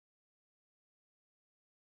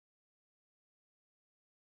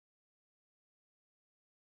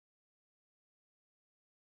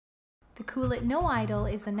The Cool-It No Idle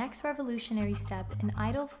is the next revolutionary step in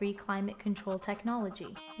idle-free climate control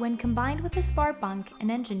technology. When combined with a spark bunk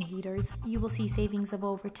and engine heaters, you will see savings of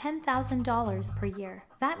over $10,000 per year.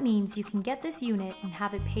 That means you can get this unit and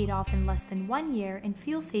have it paid off in less than 1 year in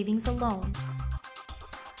fuel savings alone.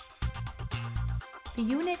 The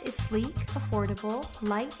unit is sleek, affordable,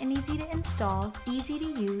 light and easy to install, easy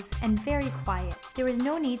to use, and very quiet. There is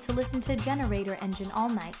no need to listen to a generator engine all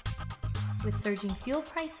night. With surging fuel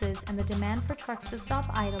prices and the demand for trucks to stop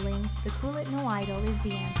idling, the Cool-It No Idle is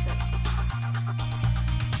the answer.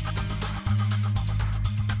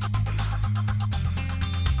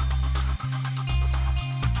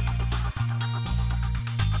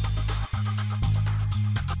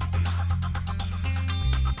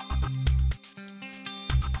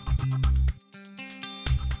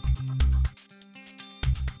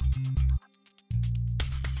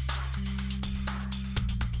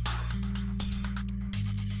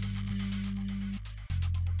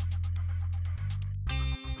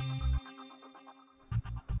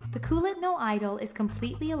 The Cool-It No Idle is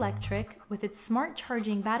completely electric. With its smart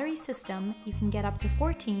charging battery system, you can get up to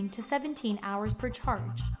 14 to 17 hours per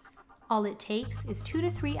charge. All it takes is 2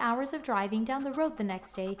 to 3 hours of driving down the road the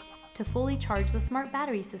next day to fully charge the smart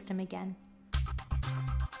battery system again.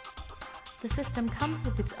 The system comes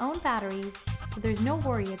with its own batteries, so there's no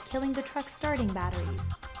worry of killing the truck's starting batteries.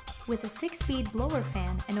 With a 6-speed blower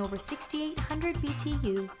fan and over 6,800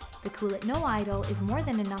 BTU, the Cool-It No Idle is more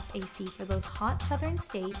than enough AC for those hot southern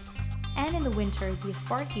states. And in the winter, the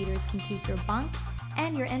spark heaters can keep your bunk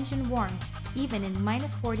and your engine warm, even in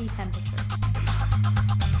 -40 temperature.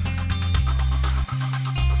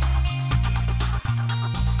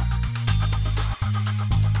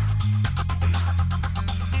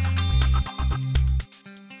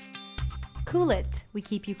 Cool-It! We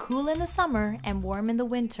keep you cool in the summer and warm in the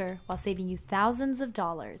winter while saving you thousands of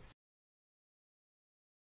dollars.